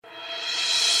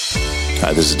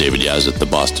Hi, this is David Yaz at the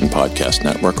Boston Podcast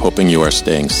Network, hoping you are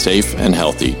staying safe and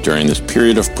healthy during this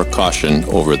period of precaution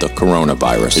over the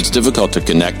coronavirus. It's difficult to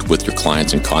connect with your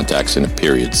clients and contacts in a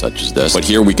period such as this, but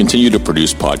here we continue to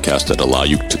produce podcasts that allow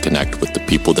you to connect with the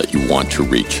people that you want to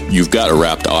reach. You've got a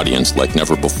wrapped audience like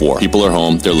never before. People are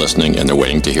home, they're listening, and they're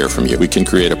waiting to hear from you. We can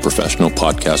create a professional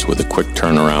podcast with a quick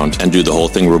turnaround and do the whole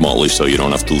thing remotely so you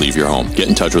don't have to leave your home. Get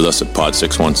in touch with us at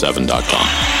pod617.com.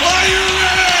 Are you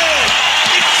ready?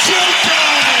 It's showtime!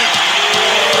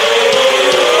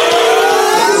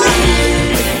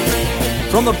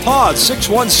 From the Pod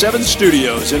 617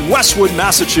 studios in Westwood,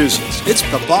 Massachusetts, it's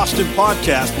the Boston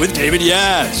Podcast with David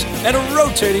Yaz and a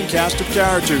rotating cast of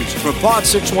characters from Pod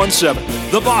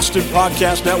 617, the Boston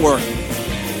Podcast Network.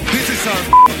 This is our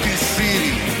fucking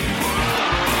city.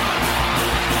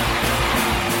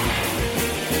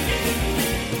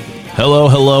 Hello,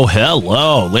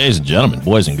 ladies and gentlemen,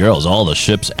 boys and girls, all the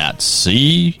ships at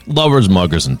sea, lovers,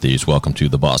 muggers, and thieves. Welcome to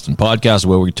the Boston Podcast,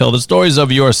 where we tell the stories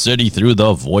of your city through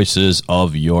the voices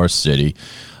of your city.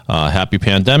 Happy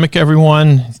pandemic,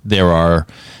 everyone. There are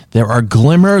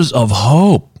glimmers of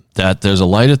hope that there's a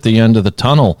light at the end of the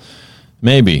tunnel.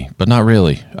 Maybe, but not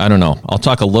really. I don't know. I'll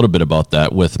talk a little bit about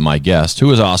that with my guest, who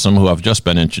is awesome, who I've just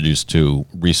been introduced to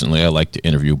recently. I like to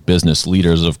interview business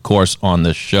leaders, of course, on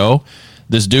this show.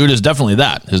 This dude is definitely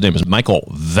that. His name is Michael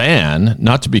Vann,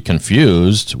 not to be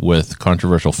confused with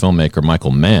controversial filmmaker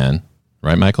Michael Mann.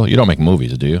 Right, Michael? You don't make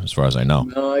movies, do you, as far as I know?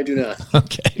 No, I do not.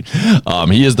 Okay.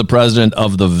 He is the president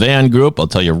of the Vann Group. I'll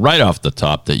tell you right off the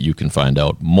top that you can find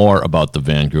out more about the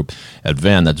Vann Group at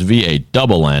Vann. That's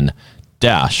VANN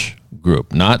dash group.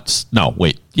 That's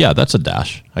a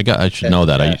dash. I should know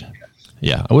that. I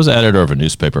was editor of a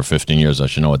newspaper 15 years. I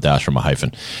should know a dash from a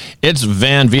hyphen. It's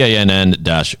Vann,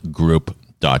 VANN-group.com.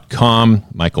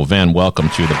 Michael Vann, welcome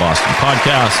to the Boston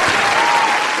Podcast.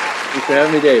 Thanks for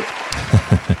having me, Dave.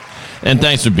 And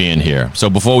thanks for being here. So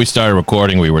before we started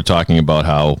recording, we were talking about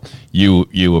how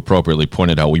you appropriately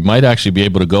pointed out we might actually be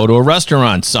able to go to a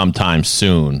restaurant sometime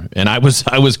soon. And I was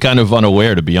kind of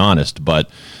unaware, to be honest.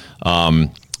 But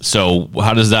so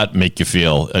how does that make you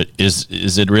feel?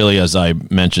 Is it really, as I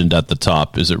mentioned at the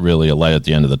top, is it really a light at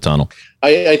the end of the tunnel?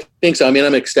 I think so. I mean,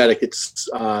 I'm ecstatic. It's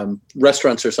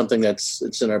restaurants are something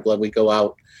it's in our blood. We go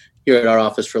out here at our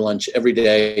office for lunch every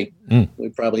day. We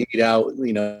probably eat out,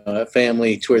 a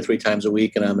family 2 or 3 times a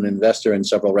week, and I'm an investor in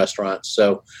several restaurants.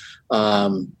 So,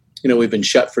 we've been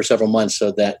shut for several months,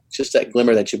 so that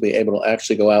glimmer that you'll be able to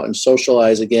actually go out and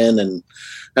socialize again and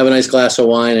have a nice glass of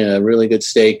wine and a really good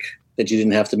steak that you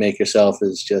didn't have to make yourself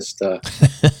is just,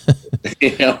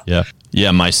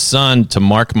 Yeah. My son, to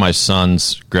mark my son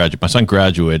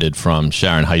graduated from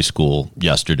Sharon High School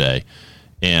yesterday,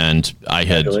 and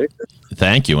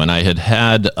thank you. And I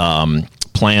had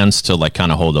plans to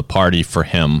kind of hold a party for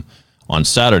him on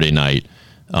Saturday night.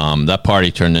 That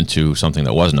party turned into something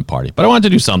that wasn't a party, but I wanted to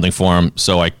do something for him.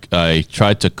 So I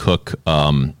tried to cook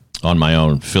on my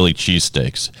own Philly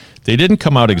cheesesteaks. They didn't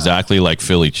come out exactly like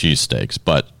Philly cheesesteaks,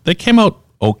 but they came out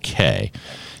okay.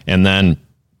 And then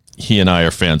he and I are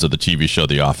fans of the TV show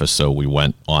The Office, so we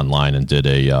went online and did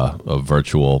a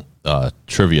virtual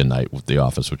trivia night with The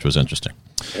Office, which was interesting.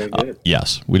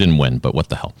 Yes, we didn't win, but what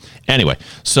the hell. Anyway,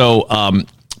 so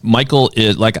Michael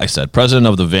is, like I said, president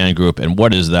of the Vann Group, and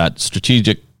what is that?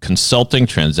 Strategic consulting,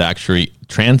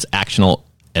 transactional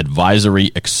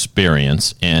advisory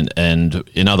experience, and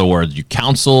in other words, you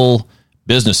counsel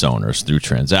business owners through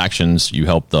transactions. You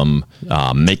help them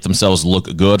make themselves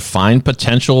look good, find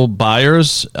potential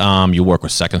buyers. You work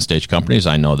with second stage companies.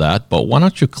 I know that, but why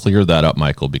don't you clear that up,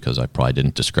 Michael, because I probably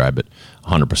didn't describe it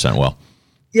 100% well.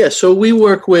 Yeah, so we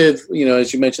work with,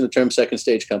 as you mentioned, the term second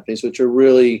stage companies, which are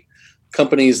really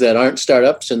companies that aren't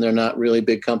startups and they're not really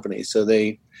big companies. So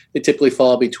they typically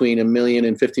fall between $1 million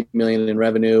and $50 million in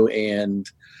revenue and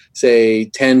say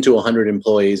 10 to 100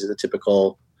 employees is a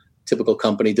typical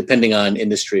company, depending on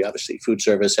industry. Obviously, food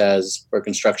service or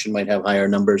construction might have higher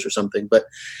numbers or something.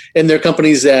 And they're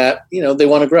companies that, they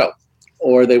want to grow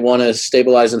or they want to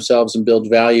stabilize themselves and build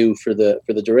value for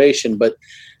the duration, but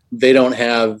they don't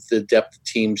have the depth of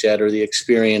teams yet or the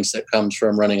experience that comes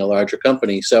from running a larger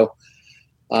company. So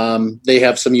they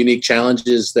have some unique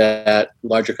challenges that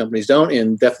larger companies don't,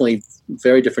 and definitely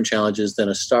very different challenges than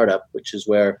a startup, which is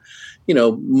where,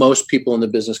 most people in the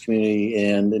business community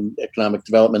and in economic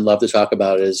development love to talk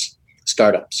about is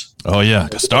startups. Oh yeah.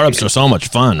 Startups are so much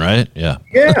fun, right? Yeah.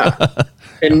 Yeah.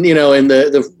 And, and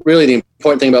the really the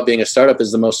important thing about being a startup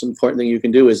is the most important thing you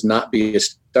can do is not be a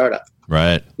startup.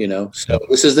 Right. So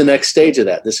this is the next stage of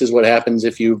that. This is what happens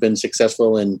if you've been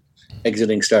successful in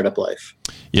exiting startup life.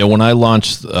 Yeah, when I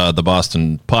launched the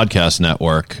Boston Podcast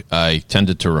Network, I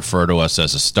tended to refer to us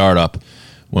as a startup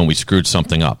when we screwed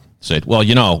something up. Say, well,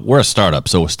 we're a startup,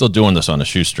 so we're still doing this on a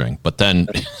shoestring. But then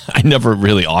I never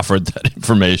really offered that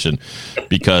information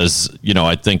because,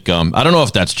 I think, I don't know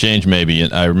if that's changed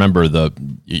maybe. I remember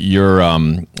you're,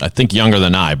 I think younger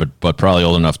than I, but probably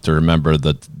old enough to remember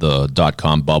the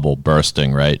dot-com bubble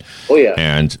bursting, right? Oh, yeah.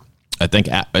 And I think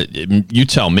you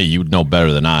tell me, you'd know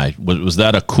better than I. Was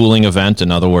that a cooling event? In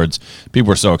other words, people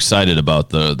were so excited about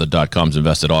the dot-coms,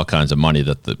 invested all kinds of money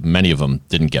that many of them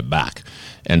didn't get back.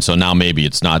 And so now maybe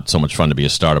it's not so much fun to be a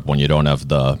startup when you don't have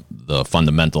the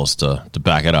fundamentals to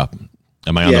back it up.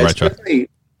 Am I on the right track?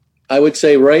 I would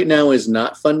say right now is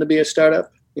not fun to be a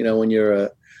startup, when you're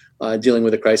dealing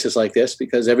with a crisis like this,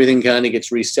 because everything kind of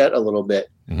gets reset a little bit.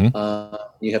 Mm-hmm.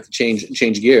 You have to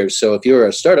change gears. So if you're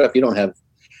a startup, you don't have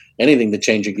anything to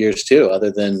change your gears to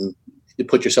other than to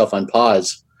put yourself on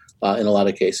pause in a lot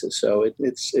of cases. So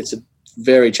it's a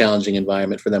very challenging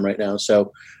environment for them right now.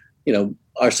 So,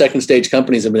 our second stage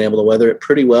companies have been able to weather it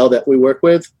pretty well that we work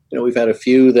with. We've had a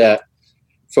few that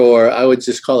I would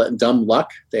just call it dumb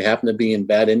luck. They happen to be in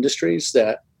bad industries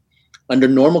that under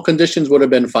normal conditions would have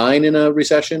been fine in a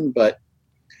recession. But,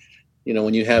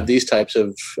 when you have these types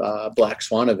of black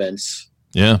swan events,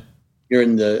 yeah, you're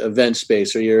in the event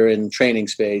space or you're in training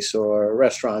space or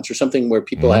restaurants or something where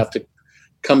people have to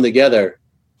come together.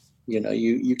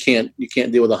 You can't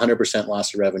deal with 100%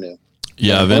 loss of revenue.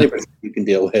 Yeah, 20% you can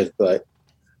deal with, but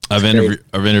I've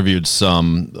interviewed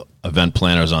some event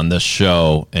planners on this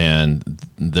show, and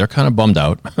they're kind of bummed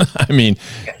out. I mean,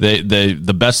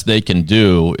 the best they can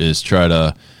do is try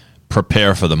to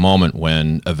prepare for the moment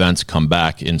when events come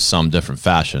back in some different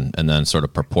fashion, and then sort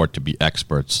of purport to be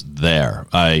experts there.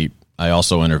 I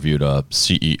also interviewed a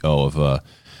CEO of a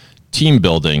team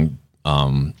building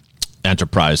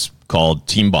enterprise called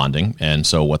Team Bonding, and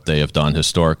so what they have done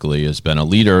historically has been a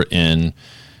leader in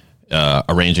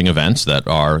arranging events that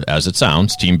are, as it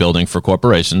sounds, team building for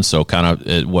corporations. So kind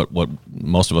of what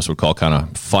most of us would call kind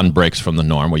of fun breaks from the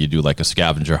norm, where you do like a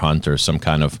scavenger hunt or some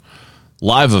kind of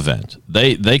live event.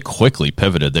 They quickly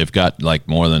pivoted. They've got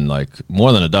more than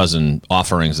a dozen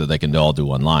offerings that they can all do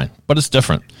online, but it's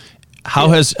different. How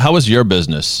has your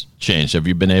business changed? Have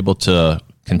you been able to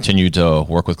continue to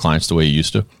work with clients the way you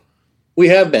used to? We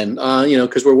have been,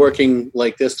 because we're working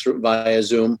like this via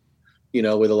Zoom,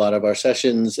 with a lot of our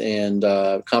sessions and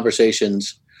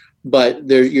conversations, but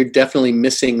you're definitely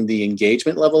missing the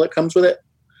engagement level that comes with it.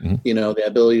 Mm-hmm. The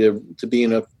ability to be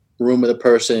in a room with a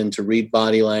person, to read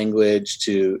body language,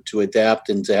 to adapt,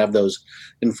 and to have those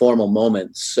informal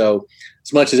moments. So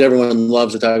as much as everyone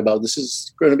loves to talk about, this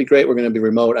is going to be great, we're going to be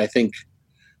remote, I think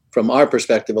from our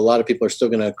perspective, a lot of people are still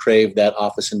going to crave that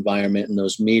office environment and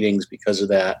those meetings because of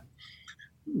that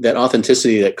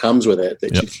authenticity that comes with it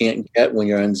that you can't get when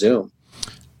you're on Zoom.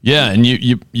 Yeah, and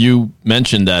you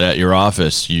mentioned that at your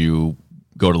office you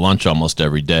go to lunch almost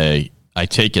every day. I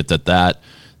take it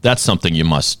that's something you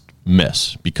must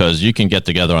miss, because you can get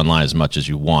together online as much as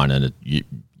you want, and you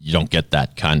don't get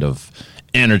that kind of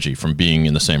energy from being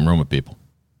in the same room with people.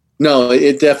 No,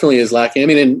 it definitely is lacking. I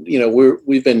mean, and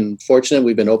we've been fortunate;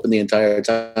 we've been open the entire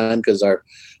time because our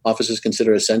office is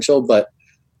considered essential. But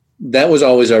that was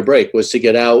always our break, was to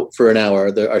get out for an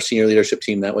hour. Our senior leadership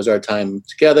team, that was our time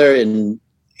together, and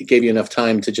it gave you enough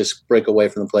time to just break away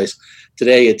from the place.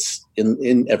 Today, it's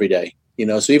in every day,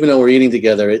 so even though we're eating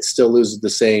together, it still loses the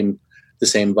same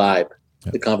vibe.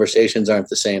 Yeah. The conversations aren't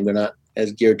the same. They're not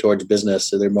as geared towards business.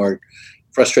 So they're more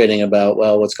frustrating about,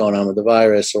 what's going on with the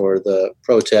virus or the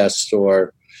protests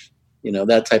or,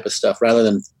 that type of stuff, rather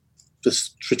than the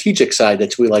strategic side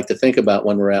that we like to think about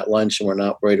when we're at lunch and we're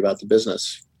not worried about the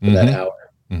business for that hour.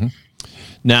 Mm-hmm.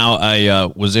 Now,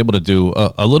 I was able to do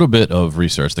a little bit of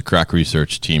research. The crack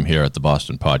research team here at the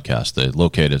Boston Podcast, they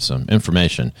located some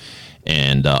information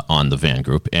and on the Vann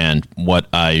Group. And what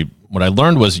I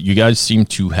learned was you guys seem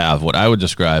to have what I would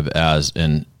describe as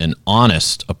an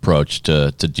honest approach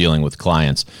to dealing with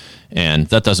clients. And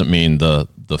that doesn't mean the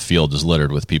field is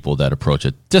littered with people that approach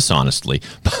it dishonestly,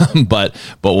 but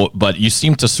you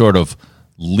seem to sort of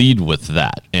lead with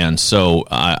that. And so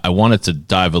I wanted to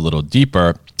dive a little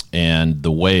deeper. And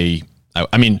the way,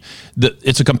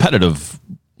 it's a competitive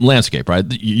landscape, right?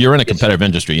 You're in a competitive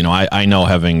industry. I know,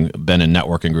 having been in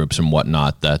networking groups and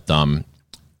whatnot, that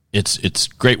it's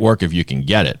great work if you can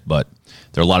get it, but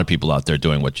there are a lot of people out there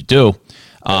doing what you do.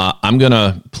 I'm going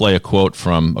to play a quote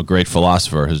from a great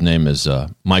philosopher. His name is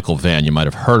Michael Vann. You might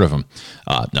have heard of him.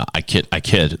 No, I kid.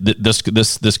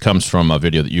 This comes from a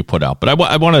video that you put out, but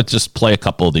I want to just play a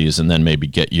couple of these and then maybe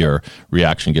get your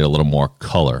reaction, get a little more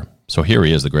color. So here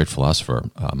he is, the great philosopher,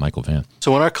 Michael Vann.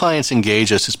 So when our clients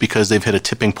engage us, it's because they've hit a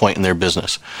tipping point in their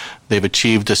business. They've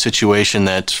achieved a situation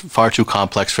that's far too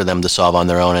complex for them to solve on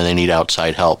their own, and they need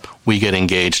outside help. We get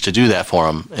engaged to do that for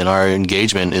them. And our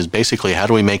engagement is basically, how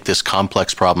do we make this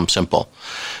complex problem simple?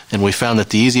 And we found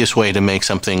that the easiest way to make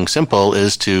something simple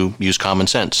is to use common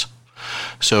sense.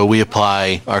 So we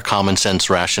apply our common sense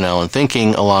rationale and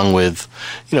thinking along with,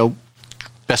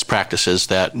 best practices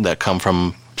that come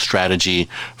from strategy,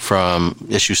 from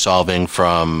issue solving,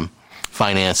 from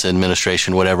finance,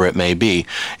 administration, whatever it may be,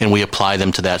 and we apply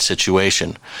them to that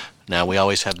situation. Now, we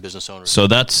always have business owners. So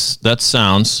that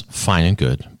sounds fine and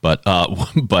good, but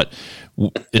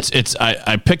it's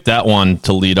I picked that one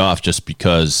to lead off just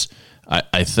because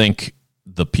I think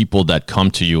the people that come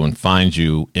to you and find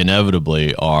you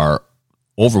inevitably are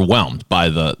overwhelmed by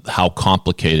how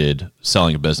complicated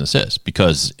selling a business is,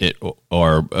 because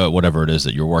whatever it is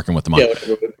that you're working with them on.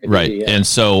 Right. Yeah. And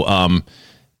so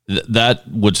that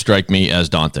would strike me as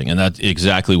daunting, and that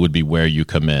exactly would be where you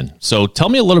come in. So tell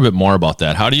me a little bit more about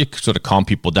that. How do you sort of calm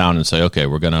people down and say, okay,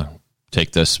 we're going to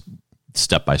take this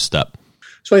step by step?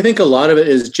 So I think a lot of it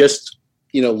is just,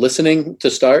 listening to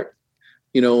start.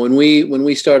 When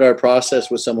we start our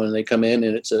process with someone and they come in,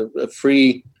 and it's a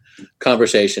free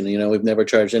conversation, we've never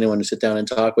charged anyone to sit down and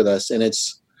talk with us. And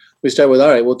we start with, all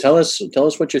right, well, tell us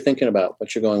what you're thinking about,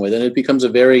 what you're going with. And it becomes a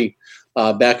very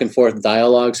back and forth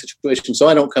dialogue situation. So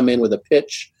I don't come in with a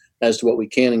pitch as to what we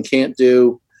can and can't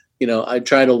do. I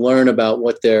try to learn about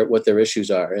what their issues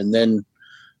are, and then,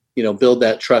 build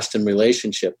that trust and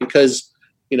relationship, because,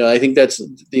 I think that's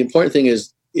the important thing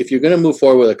is, if you're going to move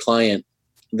forward with a client,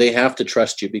 they have to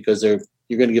trust you, because you're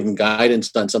going to give them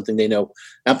guidance on something they know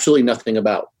absolutely nothing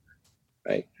about.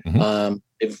 Right. Mm-hmm.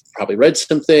 They've probably read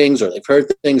some things or they've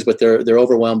heard things, but they're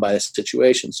overwhelmed by a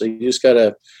situation. So you just got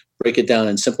to break it down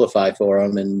and simplify for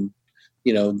them. And,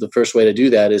 the first way to do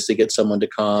that is to get someone to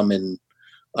come and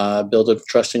build a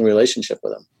trusting relationship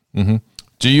with them. Mm-hmm.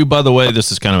 Do you, by the way,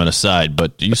 this is kind of an aside,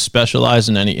 but do you specialize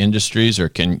in any industries, or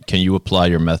can you apply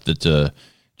your method to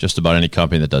just about any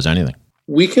company that does anything?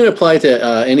 We can apply to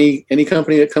any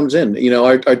company that comes in.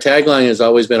 Our tagline has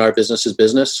always been, our business is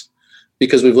business.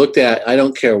 Because we've looked at, I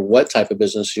don't care what type of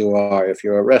business you are, if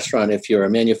you're a restaurant, if you're a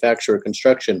manufacturer,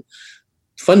 construction,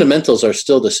 fundamentals are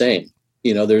still the same.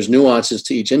 There's nuances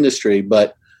to each industry,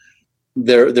 but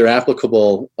they're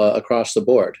applicable across the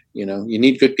board. You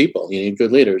need good people, you need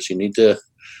good leaders, you need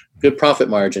good profit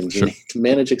margins, Sure. You need to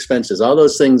manage expenses. All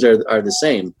those things are the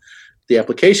same. The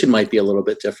application might be a little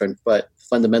bit different, but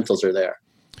fundamentals are there.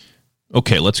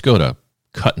 Okay, let's go to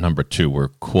cut number 2. We're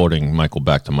quoting Michael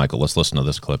back to Michael. Let's listen to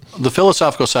this clip. The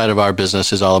philosophical side of our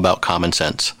business is all about common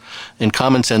sense. And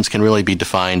common sense can really be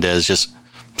defined as just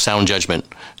sound judgment,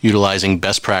 utilizing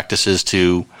best practices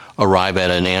to arrive at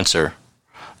an answer.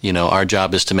 Our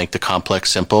job is to make the complex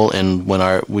simple. And when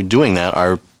we're doing that,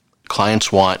 our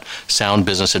clients want sound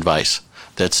business advice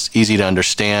that's easy to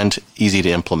understand, easy to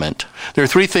implement. There are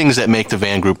 3 things that make the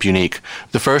Vann Group unique.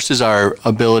 The first is our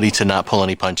ability to not pull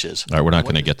any punches. All right, we're not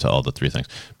going to get to all the 3 things,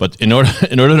 but in order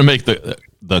to make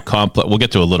the complex, we'll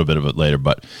get to a little bit of it later.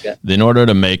 But in order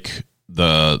to make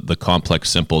the complex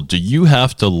simple, do you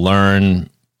have to learn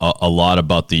a lot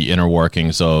about the inner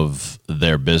workings of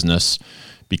their business?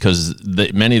 Because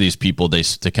many of these people, they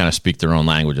kind of speak their own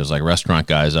languages. Like restaurant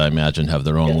guys, I imagine, have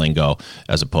their own lingo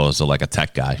as opposed to like a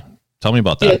tech guy. Tell me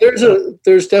about that. Yeah,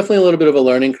 there's definitely a little bit of a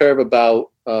learning curve about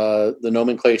the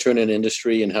nomenclature in an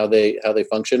industry and how they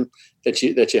function that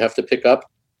you have to pick up.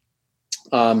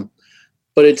 But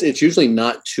it's usually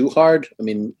not too hard. I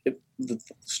mean, the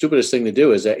stupidest thing to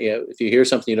do is that if you hear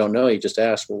something you don't know, you just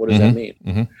ask, well, what does that mean?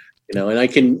 Mm-hmm.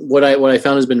 And what I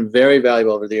found has been very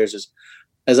valuable over the years is,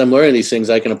 as I'm learning these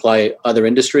things, I can apply other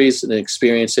industries and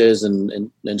experiences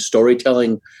and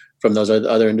storytelling from those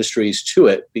other industries to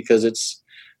it, because it's,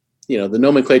 the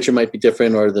nomenclature might be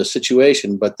different or the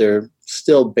situation, but they're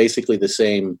still basically the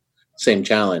same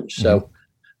challenge. Mm-hmm. So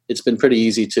it's been pretty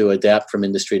easy to adapt from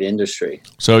industry to industry.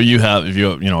 So if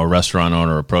a restaurant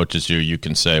owner approaches you, you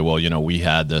can say, well, we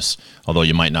had this, although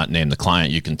you might not name the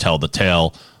client, you can tell the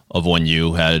tale of when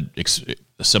you had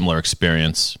a similar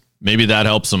experience. Maybe that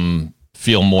helps them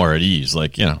feel more at ease.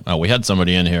 Like, we had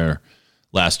somebody in here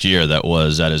last year that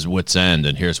was at his wit's end,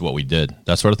 and here's what we did.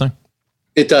 That sort of thing.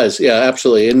 It does. Yeah,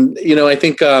 absolutely. And, I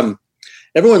think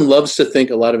everyone loves to think,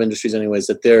 a lot of industries anyways,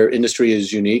 that their industry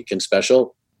is unique and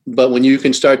special. But when you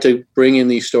can start to bring in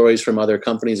these stories from other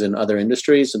companies and other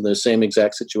industries in the same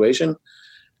exact situation,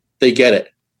 they get it.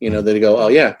 They go, oh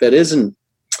yeah,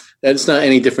 that's not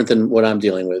any different than what I'm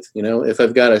dealing with. If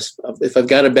I've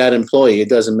got a bad employee, it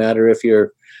doesn't matter if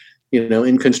you're,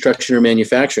 in construction or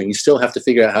manufacturing. You still have to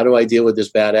figure out, how do I deal with this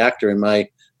bad actor in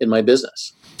my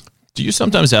business? Do you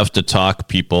sometimes have to talk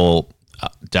people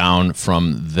down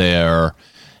from their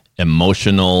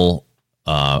emotional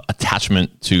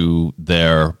attachment to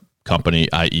their company,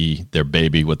 i.e. their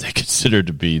baby, what they consider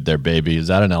to be their baby? Is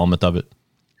that an element of it?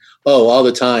 Oh, all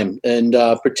the time. And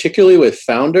particularly with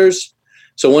founders.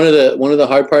 So one of the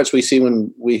hard parts we see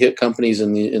when we hit companies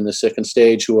in the second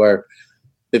stage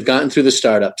they've gotten through the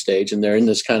startup stage and they're in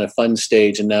this kind of fun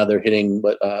stage, and now they're hitting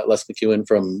what Les McEwen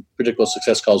from Predictable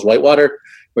Success calls whitewater,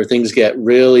 where things get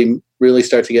really, really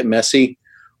start to get messy.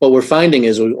 What we're finding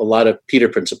is a lot of Peter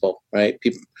principle, right?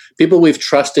 People we've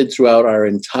trusted throughout our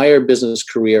entire business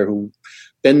career, who've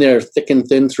been there thick and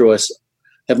thin through us,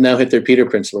 have now hit their Peter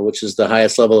principle, which is the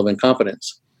highest level of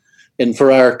incompetence. And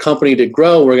for our company to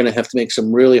grow, we're going to have to make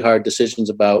some really hard decisions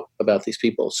about these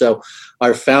people. So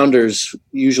our founders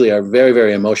usually are very,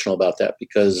 very emotional about that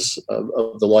because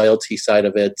of the loyalty side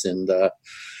of it. And,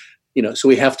 so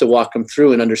we have to walk them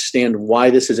through and understand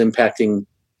why this is impacting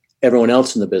everyone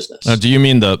else in the business. Now, do you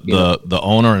mean the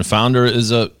owner and founder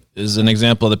is an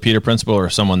example of the Peter principle, or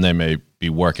someone they may be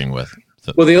working with?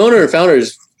 Well, the owner and founder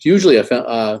is usually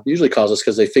calls us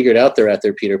because they figured out they're at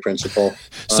their Peter principle.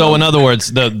 So in other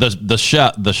words, the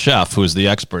chef who's the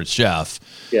expert chef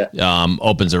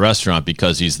opens a restaurant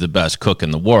because he's the best cook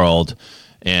in the world,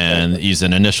 and he's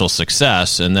an initial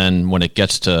success. And then when it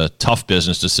gets to tough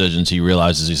business decisions, he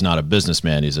realizes he's not a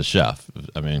businessman, he's a chef.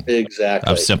 I mean,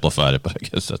 exactly. I've simplified it, but I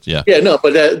guess that's, yeah. Yeah, no,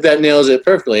 but that nails it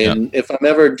perfectly. Yeah. And if I'm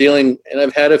ever dealing, and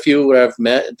I've had a few where I've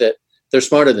met that they're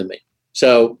smarter than me.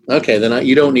 So, okay, then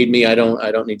you don't need me. I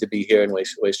don't need to be here and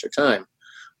waste your time.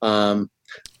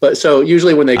 But so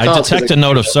usually when they call, I detect a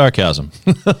note of sarcasm.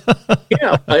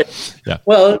 Yeah.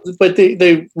 Well, but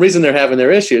the reason they're having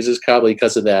their issues is probably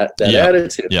because of that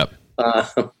attitude. Yep.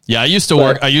 I used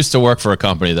to work for a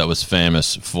company that was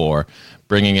famous for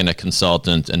bringing in a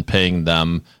consultant and paying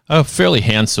them a fairly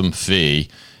handsome fee,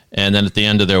 and then at the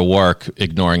end of their work,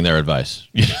 ignoring their advice.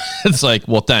 It's like,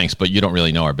 well, thanks, but you don't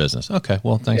really know our business. Okay,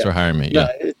 well, thanks for hiring me. Yeah,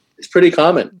 it's pretty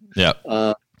common. Yeah.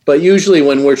 But usually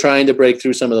when we're trying to break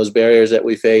through some of those barriers that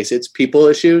we face, it's people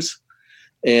issues.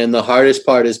 And the hardest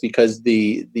part is because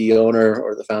the owner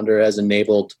or the founder has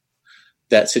enabled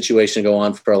that situation to go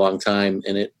on for a long time.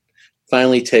 And it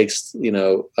finally takes,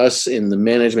 us in the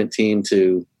management team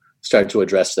to start to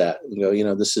address that.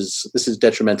 This is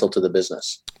detrimental to the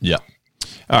business. Yeah.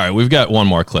 All right, we've got one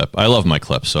more clip. I love my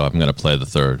clips, so I'm going to play the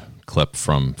third clip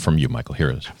from you, Michael. Here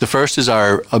it is. The first is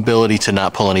our ability to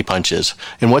not pull any punches.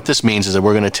 And what this means is that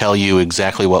we're going to tell you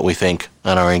exactly what we think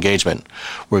on our engagement.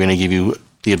 We're going to give you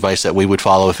the advice that we would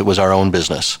follow if it was our own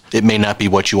business. It may not be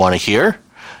what you want to hear,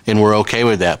 and we're okay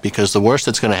with that, because the worst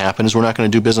that's going to happen is we're not going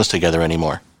to do business together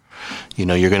anymore.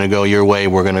 You're going to go your way,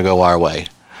 we're going to go our way.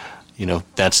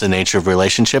 That's the nature of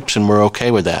relationships, and we're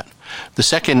okay with that. The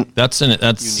second, that's a good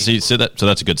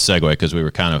segue, because we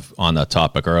were kind of on that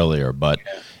topic earlier, but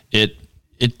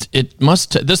it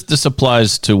must, this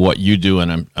applies to what you do,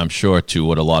 and I'm sure to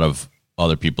what a lot of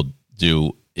other people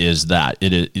do, is that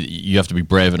you have to be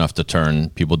brave enough to turn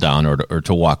people down or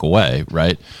to walk away,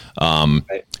 right?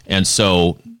 Right. And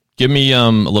so give me a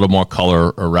little more color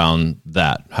around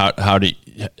that. How do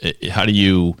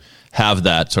you have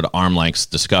that sort of arm length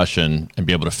discussion and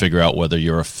be able to figure out whether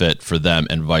you're a fit for them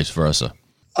and vice versa?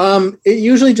 It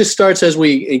usually just starts as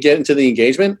we get into the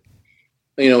engagement.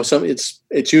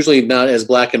 It's usually not as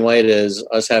black and white as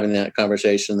us having that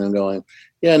conversation and going,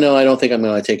 yeah, no, I don't think I'm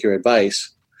going to take your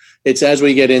advice. It's as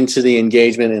we get into the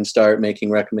engagement and start making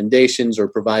recommendations or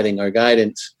providing our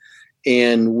guidance,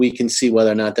 and we can see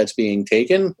whether or not that's being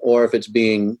taken or if it's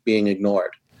being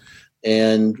ignored.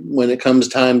 And when it comes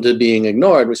time to being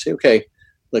ignored, we say, okay,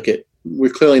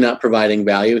 we're clearly not providing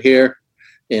value here.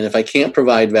 And if I can't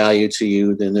provide value to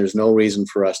you, then there's no reason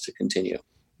for us to continue.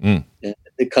 And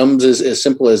it comes as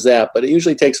simple as that, but it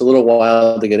usually takes a little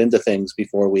while to get into things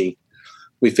before we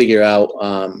figure out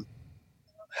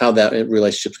how that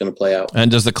relationship's going to play out. And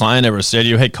does the client ever say to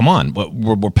you, hey, come on,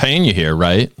 we're paying you here,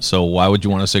 right? So why would you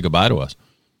want to say goodbye to us?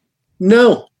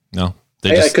 No.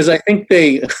 Because I think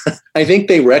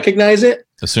they recognize it.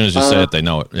 As soon as you say it, they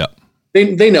know it. Yeah.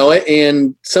 They know it.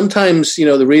 And sometimes,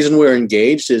 the reason we're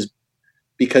engaged is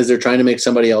because they're trying to make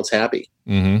somebody else happy.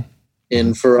 Mm-hmm.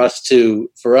 And for us to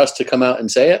come out and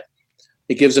say it,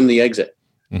 it gives them the exit.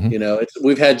 Mm-hmm.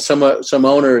 We've had some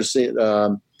owners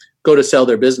go to sell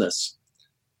their business,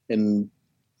 and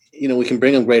we can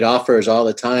bring them great offers all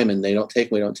the time, and we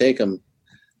don't take them.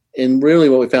 And really,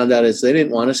 what we found out is they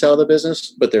didn't want to sell the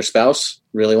business, but their spouse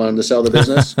really wanted to sell the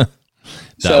business.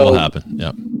 That will happen.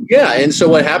 Yeah. Yeah. And so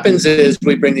what happens is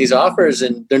we bring these offers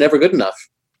and they're never good enough,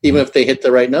 even if they hit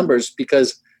the right numbers,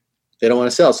 because they don't want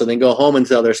to sell. So they go home and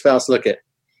tell their spouse, look it,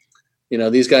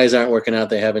 these guys aren't working out.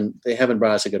 They haven't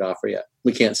brought us a good offer yet.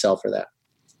 We can't sell for that.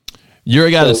 You're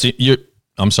a guy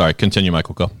I'm sorry. Continue,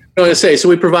 Michael. Go. I was going to say, so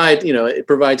we provide, it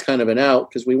provides kind of an out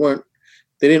because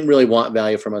they didn't really want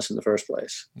value from us in the first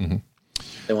place. Mm-hmm.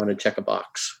 They wanted to check a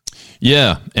box.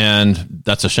 Yeah, and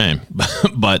that's a shame.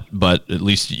 but at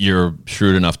least you're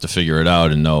shrewd enough to figure it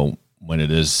out and know when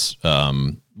it is,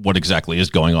 what exactly is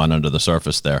going on under the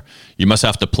surface there. You must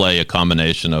have to play a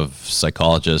combination of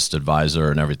psychologist, advisor,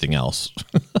 and everything else.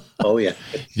 Oh, yeah.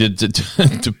 Do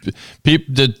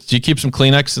you keep some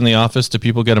Kleenex in the office? Do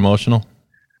people get emotional?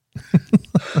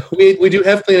 we do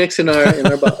have Kleenex in our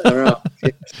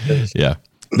office. Yeah.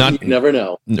 You never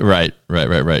know. Right.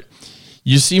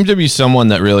 You seem to be someone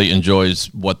that really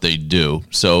enjoys what they do.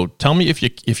 So tell me if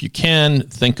you can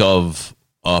think of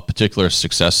a particular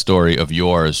success story of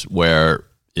yours where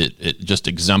it just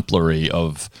exemplary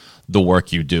of the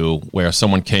work you do, where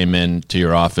someone came into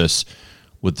your office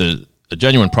with a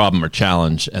genuine problem or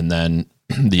challenge, and then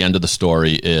the end of the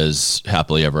story is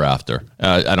happily ever after.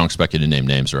 I don't expect you to name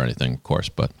names or anything, of course,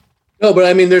 but. No, but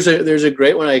I mean, there's a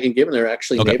great one I can give, and they're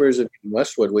actually neighbors in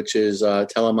Westwood, which is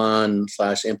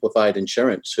Telamon/Amplified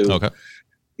Insurance. Who,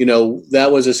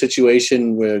 that was a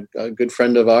situation where a good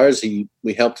friend of ours,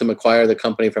 we helped him acquire the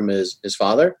company from his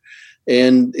father,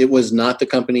 and it was not the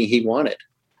company he wanted.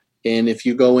 And if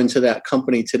you go into that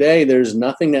company today, there's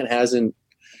nothing that hasn't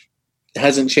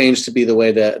changed to be the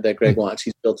way that Greg wants.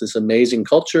 He's built this amazing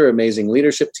culture, amazing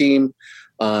leadership team.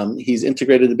 He's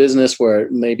integrated the business where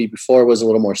maybe before was a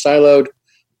little more siloed.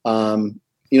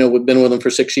 We've been with them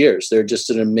for 6 years. They're just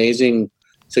an amazing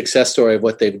success story of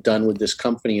what they've done with this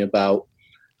company about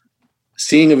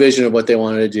seeing a vision of what they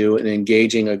wanted to do and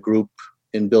engaging a group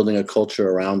and building a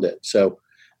culture around it. So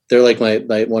they're like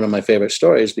one of my favorite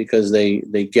stories because they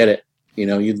get it.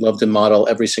 You'd love to model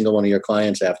every single one of your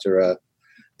clients after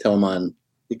Telamon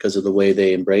because of the way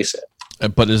they embrace it.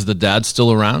 But is the dad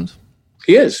still around?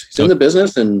 He is. He's in the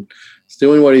business and he's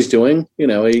doing what he's doing.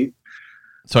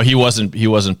 So he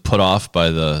wasn't put off by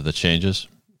the changes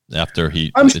after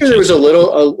he. I'm sure there was a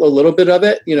little bit of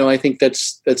it. I think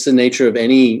that's the nature of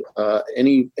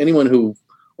anyone who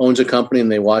owns a company and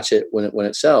they watch it when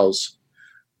it sells.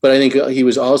 But I think he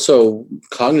was also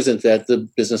cognizant that the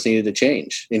business needed to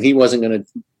change, and he wasn't going to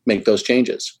make those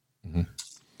changes.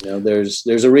 Mm-hmm.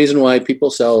 There's a reason why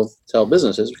people sell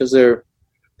businesses because they're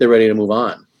ready to move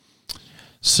on.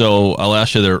 So I'll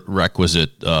ask you the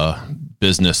requisite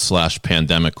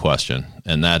business/pandemic question,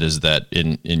 and that is that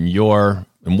in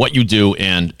what you do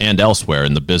and elsewhere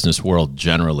in the business world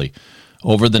generally,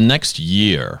 over the next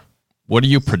year, what do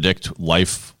you predict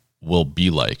life will be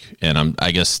like? And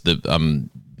I guess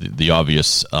the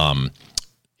obvious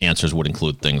answers would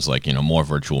include things like more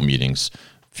virtual meetings,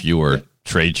 fewer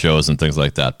trade shows, and things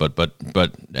like that.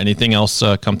 But anything else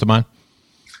come to mind?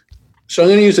 So I'm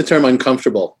going to use the term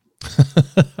uncomfortable.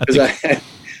 Because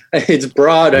it's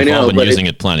broad, I know. I've been using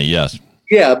it plenty, yes.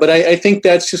 Yeah, but I think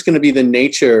that's just going to be the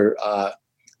nature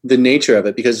of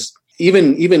it. Because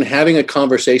even having a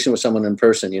conversation with someone in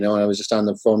person, I was just on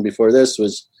the phone before this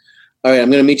was, all right, I'm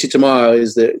going to meet you tomorrow.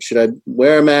 Should I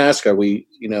wear a mask? Are we,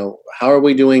 how are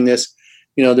we doing this?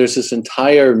 There's this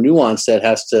entire nuance that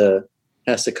has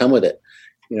to come with it.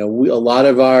 A lot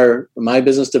of my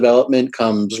business development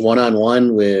comes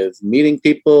one-on-one with meeting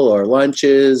people or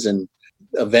lunches and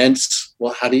events.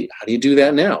 Well, how do you do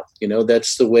that now?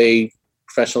 That's the way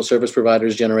professional service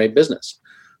providers generate business.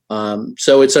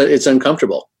 So it's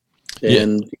uncomfortable.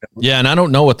 And and I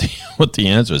don't know what the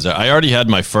answer is. I already had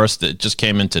my first. It just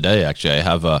came in today. Actually, I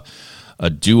have a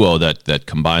duo that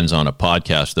combines on a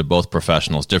podcast. They're both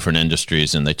professionals, different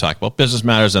industries, and they talk about business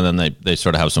matters, and then they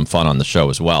sort of have some fun on the show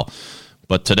as well.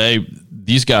 But today,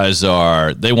 these guys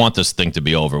they want this thing to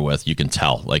be over with. You can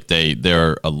tell. Like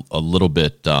they're a little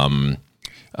bit,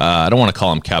 I don't want to call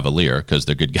them cavalier because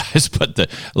they're good guys, but a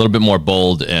little bit more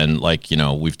bold and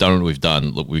we've done what we've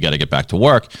done. Look, we got to get back to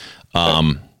work.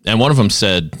 And one of them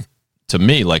said to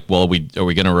me, like, well, are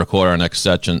we going to record our next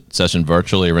session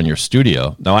virtually or in your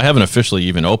studio? Now, I haven't officially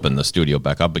even opened the studio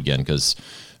back up again because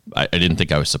I didn't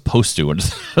think I was supposed to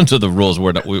under the rules.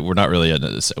 We're not really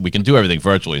we can do everything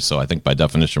virtually, so I think by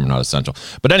definition we're not essential.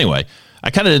 But anyway, I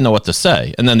kind of didn't know what to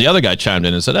say, and then the other guy chimed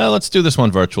in and said, let's do this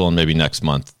one virtual and maybe next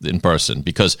month in person,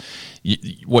 because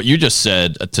what you just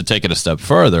said, to take it a step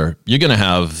further, you're going to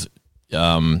have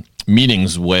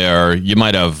meetings where you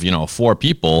might have 4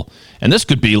 people, and this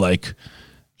could be like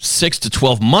 6 to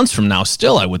 12 months from now.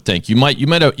 Still, I would think you might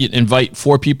invite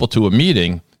 4 people to a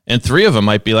meeting. And 3 of them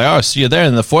might be like, oh, I'll see you there.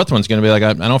 And the 4th one's going to be like,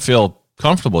 I don't feel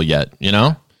comfortable yet,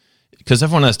 because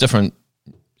everyone has different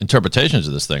interpretations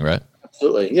of this thing, right?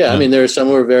 Absolutely. Yeah. I mean, there are some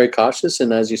who are very cautious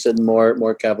and, as you said,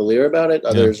 more cavalier about it.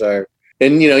 Others are,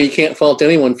 and, you can't fault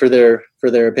anyone for their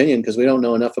opinion, because we don't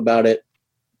know enough about it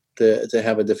to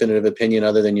have a definitive opinion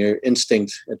other than your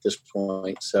instinct at this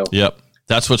point. So, yep.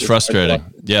 That's what's frustrating.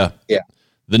 Yeah. Yeah.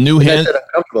 The new hand at a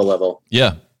comfortable level.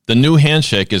 Yeah. The new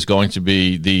handshake is going to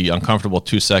be the uncomfortable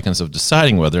 2 seconds of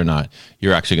deciding whether or not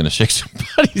you're actually going to shake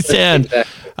somebody's hand.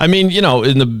 Exactly. I mean,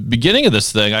 in the beginning of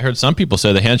this thing, I heard some people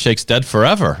say the handshake's dead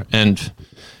forever.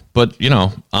 But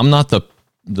I'm not the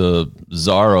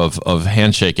czar of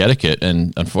handshake etiquette.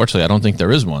 And unfortunately, I don't think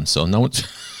there is one. So no one's,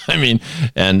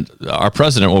 and our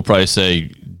president will probably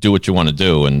say, do what you want to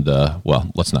do. And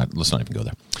let's not even go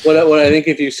there. What I think,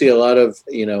 if you see a lot of,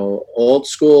 old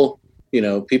school,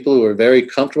 people who are very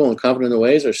comfortable and confident in the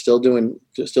ways are still doing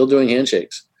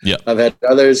handshakes. Yeah. I've had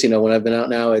others, when I've been out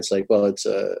now, it's like, well, it's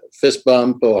a fist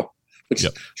bump, which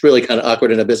it's really kind of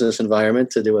awkward in a business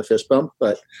environment to do a fist bump,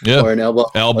 or an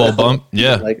elbow bump.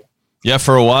 Yeah. Yeah.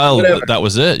 For a while, that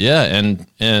was it. Yeah.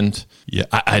 And yeah,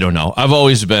 I don't know. I've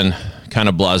always been kind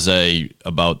of blasé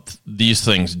about these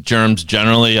things. Germs,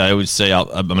 generally, I always say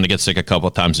I'm going to get sick a couple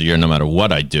of times a year, no matter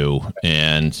what I do.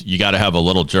 And you got to have a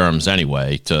little germs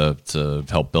anyway to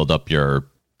help build up your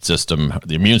system,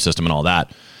 the immune system and all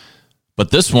that.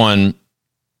 But this one,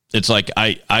 it's like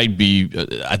I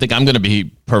think I'm going to be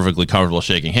perfectly comfortable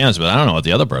shaking hands, but I don't know what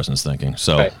the other person's thinking.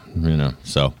 So, right.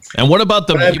 And what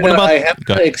about I haven't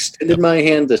extended my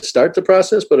hand to start the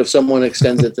process, but if someone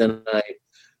extends it, then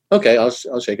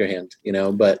I'll shake your hand,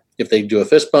 but if they do a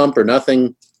fist bump or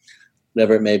nothing,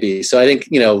 whatever it may be. So I think,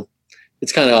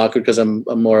 it's kind of awkward because I'm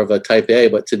more of a type A,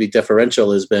 but to be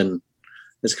differential has kind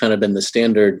of been the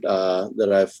standard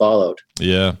that I've followed.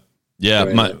 Yeah.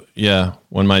 Yeah.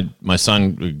 When my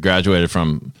son graduated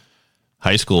from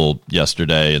high school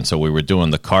yesterday, and so we were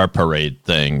doing the car parade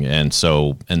thing, and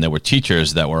there were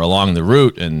teachers that were along the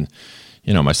route, and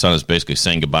my son is basically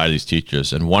saying goodbye to these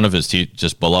teachers, and one of his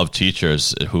just beloved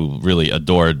teachers who really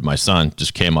adored my son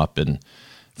just came up, and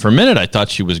for a minute I thought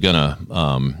she was gonna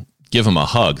give him a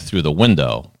hug through the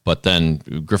window, but then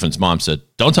Griffin's mom said,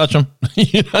 "Don't touch him."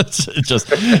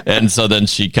 And so then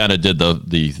she kind of did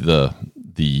the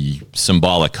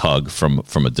symbolic hug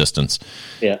from a distance.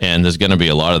 Yeah. And there's going to be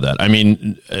a lot of that. I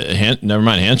mean, never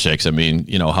mind handshakes. I mean,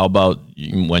 how about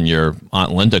when your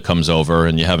Aunt Linda comes over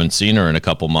and you haven't seen her in a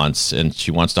couple months and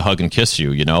she wants to hug and kiss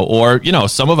you, or,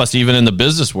 some of us even in the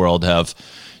business world have,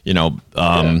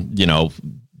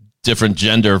 different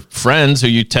gender friends who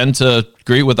you tend to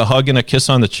greet with a hug and a kiss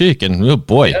on the cheek. And oh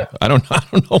boy, I don't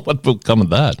know what will come of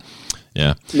that.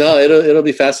 Yeah. No, it'll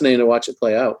be fascinating to watch it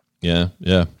play out. Yeah.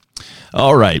 Yeah.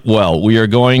 All right. Well, we are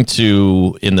going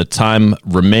to, in the time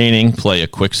remaining, play a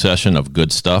quick session of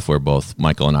good stuff where both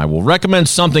Michael and I will recommend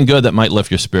something good that might lift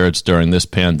your spirits during this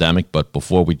pandemic. But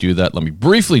before we do that, let me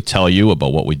briefly tell you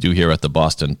about what we do here at the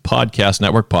Boston Podcast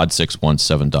Network,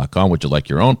 pod617.com. Would you like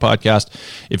your own podcast?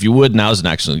 If you would, now's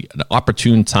an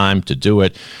opportune time to do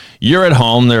it. You're at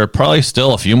home. There are probably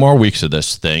still a few more weeks of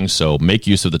this thing, so make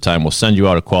use of the time. We'll send you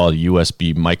out a quality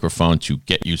USB microphone to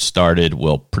get you started.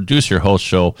 We'll produce your whole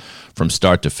show from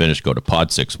start to finish. Go to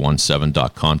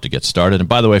pod617.com to get started. And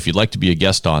by the way, if you'd like to be a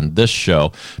guest on this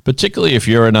show, particularly if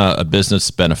you're in a business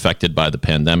that's been affected by the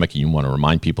pandemic and you want to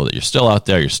remind people that you're still out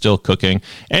there, you're still cooking,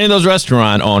 any of those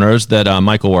restaurant owners that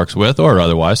Michael works with or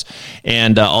otherwise,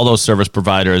 and all those service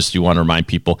providers, you want to remind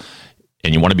people,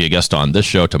 and you want to be a guest on this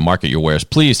show to market your wares,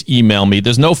 please email me.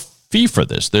 There's no fee for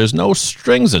this. There's no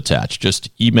strings attached. Just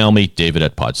email me,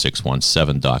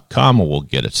 david@pod617.com, and we'll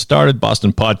get it started.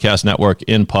 Boston Podcast Network,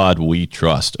 in pod we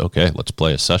trust. Okay, let's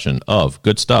play a session of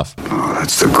good stuff. Oh,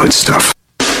 that's the good stuff.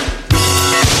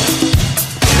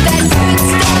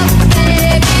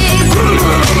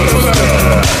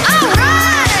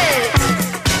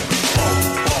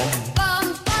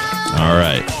 All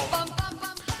right.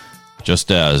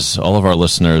 Just as all of our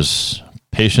listeners'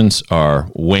 patience are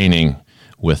waning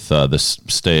with this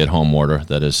stay-at-home order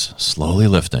that is slowly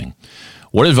lifting,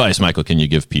 what advice, Michael, can you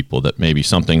give people that maybe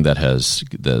something that has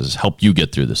helped you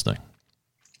get through this thing?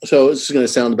 So this is going to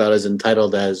sound about as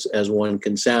entitled as one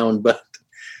can sound, but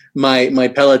my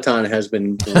Peloton has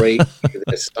been great.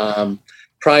 This.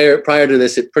 Prior to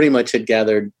this, it pretty much had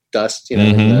gathered dust, in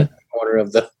the corner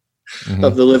of the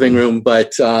living room,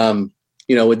 but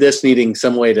with this needing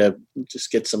some way to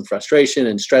just get some frustration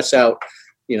and stress out,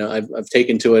 I've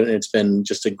taken to it, and it's been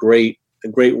just a great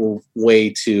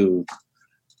way to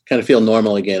kind of feel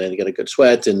normal again and get a good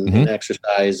sweat and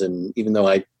exercise. And even though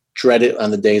I dread it on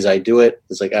the days I do it,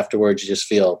 it's like afterwards you just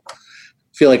feel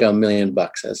feel like I'm $1 million,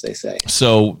 as they say.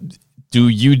 So do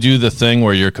you do the thing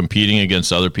where you're competing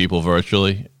against other people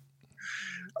virtually?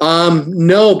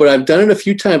 No, but I've done it a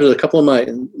few times with a couple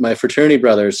of my fraternity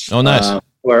brothers. Oh, nice.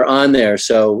 Who are on there.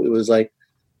 So it was like,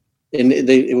 and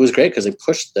it was great because they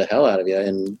pushed the hell out of you,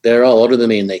 and they're all older than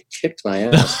me, and they kicked my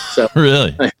ass. So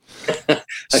really?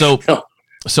 So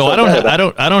I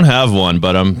don't have one,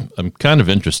 but I'm kind of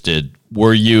interested.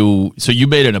 So you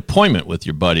made an appointment with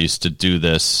your buddies to do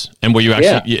this, and were you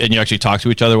actually and you actually talked to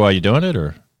each other while you're doing it,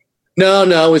 or? No,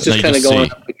 it was just kind of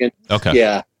going up again.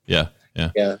 Okay. Yeah.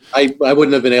 I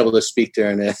wouldn't have been able to speak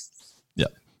during it.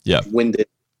 Yeah. Winded.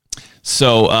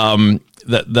 So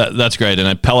that's great,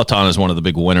 and Peloton is one of the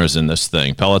big winners in this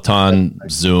thing. Peloton,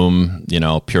 Zoom,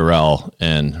 Purell,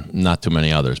 and not too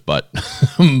many others, but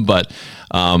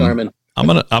Garmin.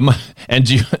 And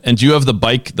do you have the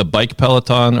bike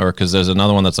Peloton, or because there's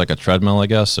another one that's like a treadmill, I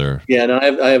guess, or? Yeah, no,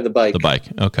 I have the bike. The bike.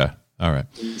 Okay. All right.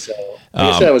 So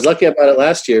like I said, I was lucky about it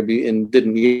last year and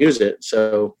didn't use it.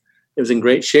 So it was in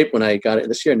great shape when I got it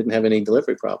this year and didn't have any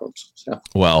delivery problems. So.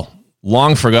 Well,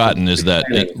 long forgotten is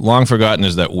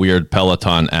that weird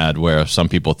Peloton ad where some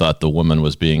people thought the woman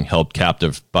was being held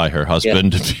captive by her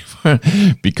husband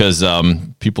because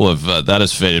people have that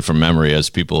has faded from memory as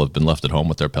people have been left at home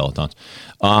with their Pelotons.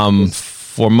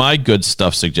 For my good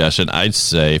stuff suggestion, I'd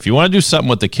say if you want to do something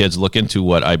with the kids, look into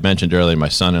what I mentioned earlier. My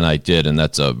son and I did, and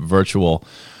that's a virtual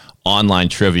online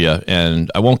trivia,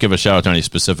 and I won't give a shout out to any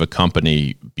specific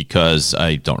company because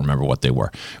I don't remember what they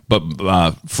were. But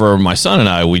for my son and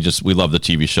I, we love the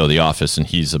TV show The Office, and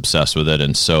he's obsessed with it.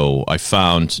 And so I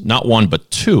found not one but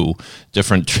two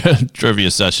different trivia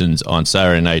sessions on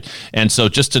Saturday night. And so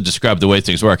just to describe the way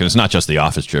things work, and it's not just The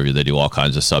Office trivia; they do all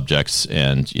kinds of subjects,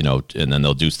 and and then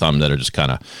they'll do some that are just kind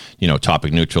of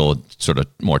topic neutral, sort of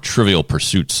more Trivial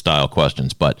Pursuit style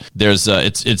questions. But there's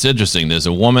it's interesting. There's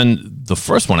a woman. The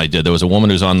first one I did, there was a woman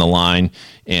who's on the line,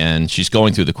 and she's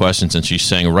going through the questions, and she's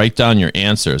saying, write down your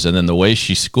answers. And then the way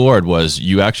she scored was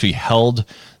you actually held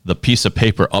the piece of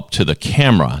paper up to the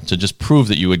camera to just prove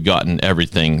that you had gotten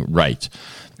everything right.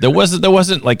 There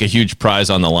wasn't like a huge prize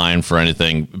on the line for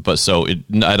anything, but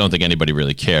I don't think anybody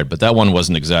really cared. But that one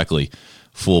wasn't exactly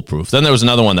foolproof. Then there was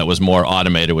another one that was more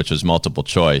automated, which was multiple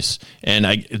choice. And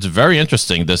it's very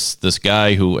interesting. This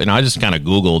guy who, and I just kind of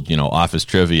Googled, office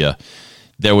trivia.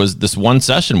 There was this one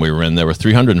session we were in, there were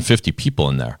 350 people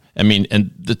in there. I mean,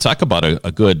 and to talk about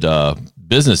a good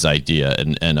business idea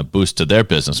and a boost to their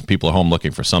business. People are home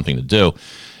looking for something to do.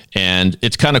 And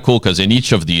it's kind of cool because in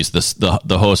each of these,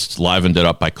 the hosts livened it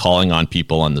up by calling on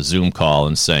people on the Zoom call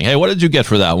and saying, hey, what did you get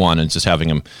for that one? And just having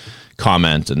them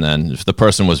comment. And then if the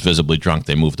person was visibly drunk,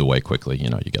 they moved away quickly. You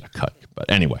get a cut. But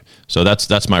anyway, so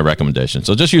that's my recommendation.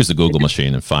 So just use the Google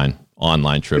machine and find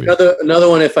online trivia. Another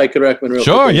one, if I could recommend real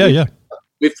quick. Sure, yeah.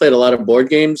 We've played a lot of board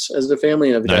games as a family,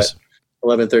 and I've got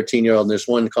 11, 13-year-old, and there's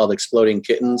one called Exploding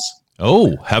Kittens.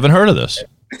 Oh, haven't heard of this.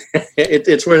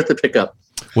 It's worth the pickup.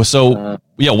 Well, so,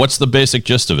 what's the basic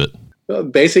gist of it?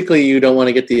 Basically, you don't want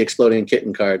to get the Exploding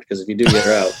Kitten card, because if you do,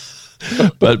 you're out.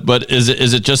 But is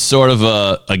it just sort of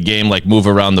a game like move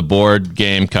around the board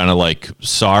game, kind of like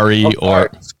Sorry,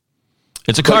 or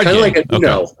it's a card game? Kind of like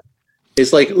Uno. Okay.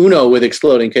 It's like Uno with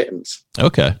Exploding Kittens.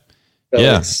 Okay. So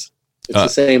It's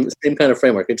the same kind of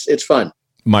framework. It's fun.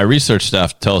 My research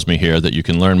staff tells me here that you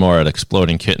can learn more at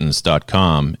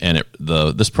explodingkittens.com, and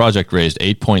this project raised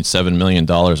 $8.7 million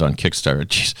on Kickstarter.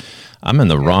 Jeez, I'm in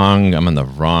the wrong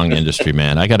industry,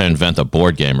 man. I got to invent a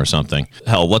board game or something.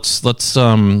 Hell, let's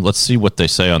see what they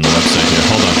say on the website here.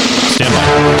 Hold on, stand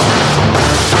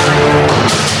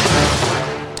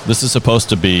by. This is supposed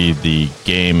to be the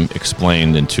game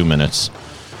explained in 2 minutes.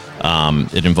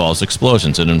 It involves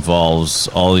explosions. It involves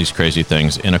all these crazy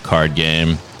things in a card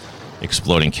game.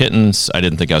 Exploding Kittens. I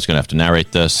didn't think I was going to have to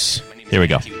narrate this. Here we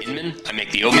go. I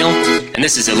make the oatmeal, and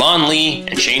this is Elon Lee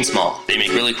and Shane Small. They make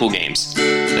really cool games.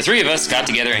 The three of us got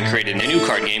together and created a new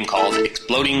card game called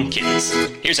Exploding Kittens.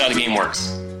 Here's how the game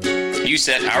works. You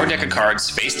set our deck of cards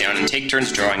face down and take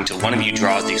turns drawing till one of you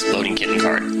draws the Exploding Kitten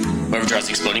card. Whoever draws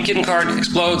the Exploding Kitten card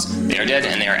explodes, they are dead,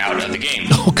 and they are out of the game.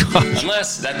 Oh, God.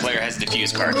 Unless that player has a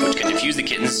defuse card, which can defuse the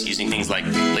kittens using things like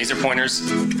laser pointers,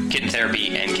 kitten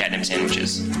therapy, and catnip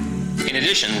sandwiches. In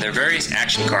addition, there are various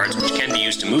action cards which can be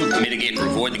used to move, mitigate, or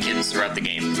avoid the kittens throughout the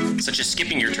game, such as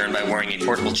skipping your turn by wearing a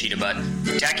portable cheetah butt,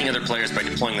 attacking other players by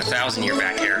deploying the 1,000-year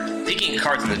back hair, picking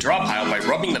cards in the draw pile by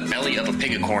rubbing the belly of a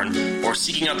pigacorn, or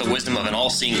seeking out the wisdom of an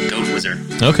all-seeing goat wizard.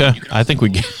 Okay, I think we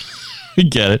get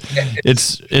it.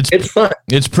 It's fun.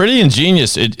 It's pretty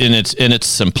ingenious in its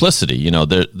simplicity.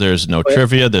 There's no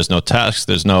trivia, there's no tasks,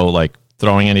 there's no like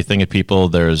throwing anything at people.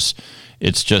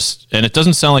 It's just, and it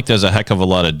doesn't sound like there's a heck of a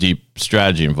lot of deep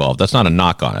strategy involved. That's not a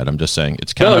knock on it. I'm just saying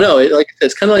it's kind of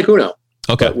it's kind of like Uno.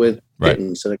 Okay, but with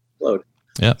kittens that explode.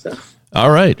 Yeah. So. All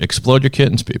right, explode your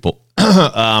kittens, people.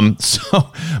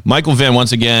 So, Michael Vann,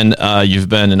 once again, you've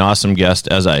been an awesome guest,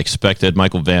 as I expected.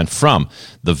 Michael Vann from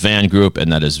the Vann Group,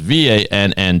 and that is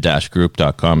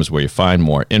vann-group.com is where you find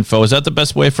more info. Is that the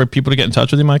best way for people to get in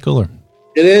touch with you, Michael? Or?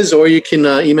 It is, or you can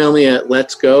email me at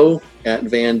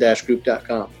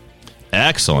letsgo@vann-group.com.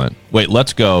 Excellent. Wait,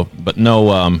 let's go, but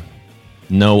no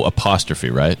apostrophe,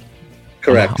 right?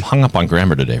 Correct. I'm hung up on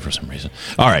grammar today for some reason.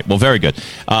 All right, well, very good.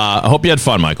 I hope you had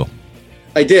fun, Michael.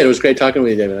 I did. It was great talking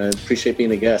with you, David. I appreciate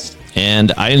being a guest.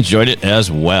 And I enjoyed it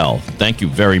as well. Thank you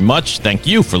very much. Thank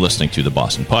you for listening to the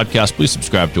Boston Podcast. Please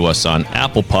subscribe to us on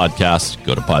Apple Podcasts.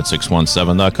 Go to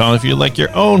pod617.com if you'd like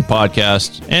your own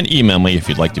podcast. And email me if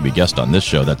you'd like to be a guest on this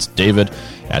show. That's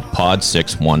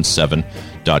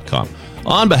david@pod617.com.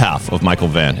 On behalf of Michael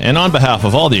Vann and on behalf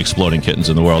of all the exploding kittens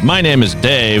in the world, my name is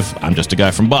Dave. I'm just a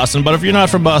guy from Boston. But if you're not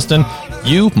from Boston,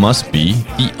 you must be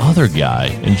the other guy.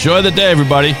 Enjoy the day,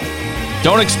 everybody.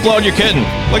 Don't explode your kitten.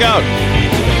 Look out.